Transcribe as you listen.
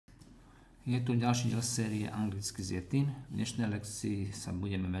Je tu ďalší diel série Anglicky s Yetim. V dnešnej lekcii sa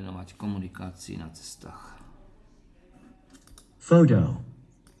budeme venovať komunikácii na cestách. Photo.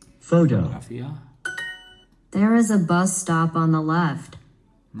 Fotografia. There is a bus stop on the left.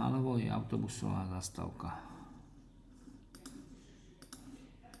 Naľavo je autobusová zastávka.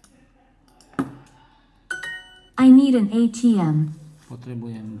 I need an ATM.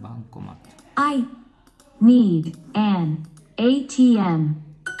 Potrebujem bankomat. I need an ATM.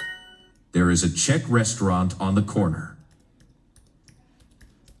 There is a Czech restaurant on the corner.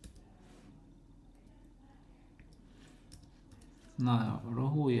 Na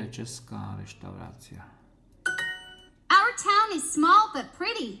rohu je česká reštaurácia. Our town is small but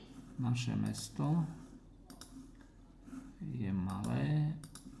pretty. Naše mesto je malé,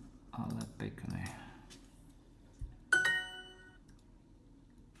 ale pekné.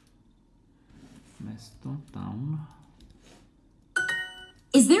 Mesto, town.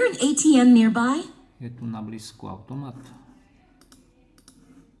 Is there an ATM nearby? Je tu na blízku automat.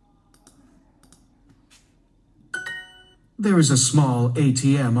 There is a small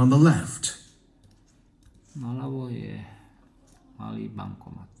ATM on the left. Naľavo je malý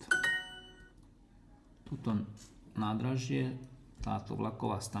bankomat. Tuto nádražie, táto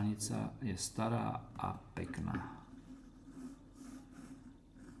vlaková stanica je stará a pekná.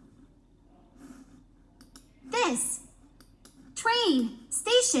 This train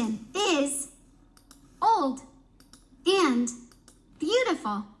station is old and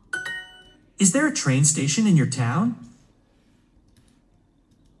beautiful. Is there a train station in your town?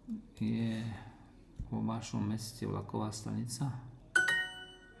 Je vo vašom meste vlaková stanica?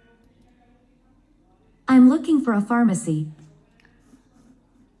 I'm looking for a pharmacy.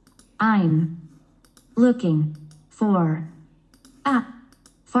 I'm looking for a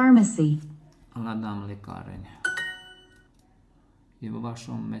pharmacy. Hľadám lekáreň. Je vo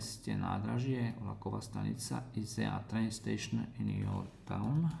vašom meste nádražie, vlaková stanica? Is there a train station in your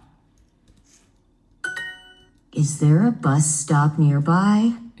town? Is there a bus stop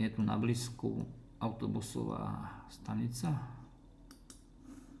nearby? Je tu na blízku autobusová stanica?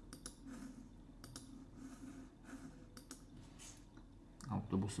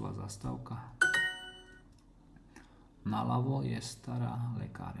 Autobusová zastávka. Naľavo je stará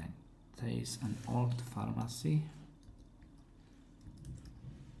lekáreň. There is an old pharmacy.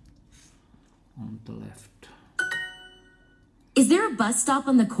 On the left. Is there a bus stop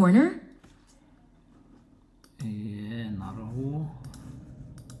on the corner? Je na rohu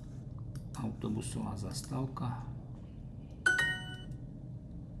autobusová zastávka.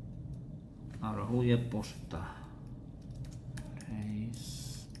 Na rohu je pošta.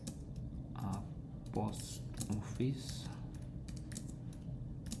 Place a post office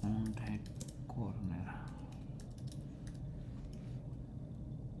on the corner.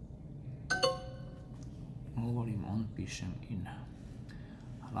 Hovorím on, píšem in.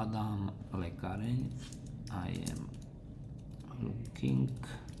 Hľadám lekáreň. I am looking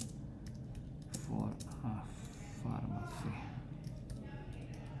for a pharmacy.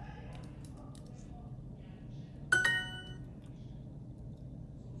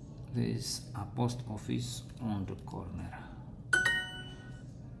 There is a post office on the corner.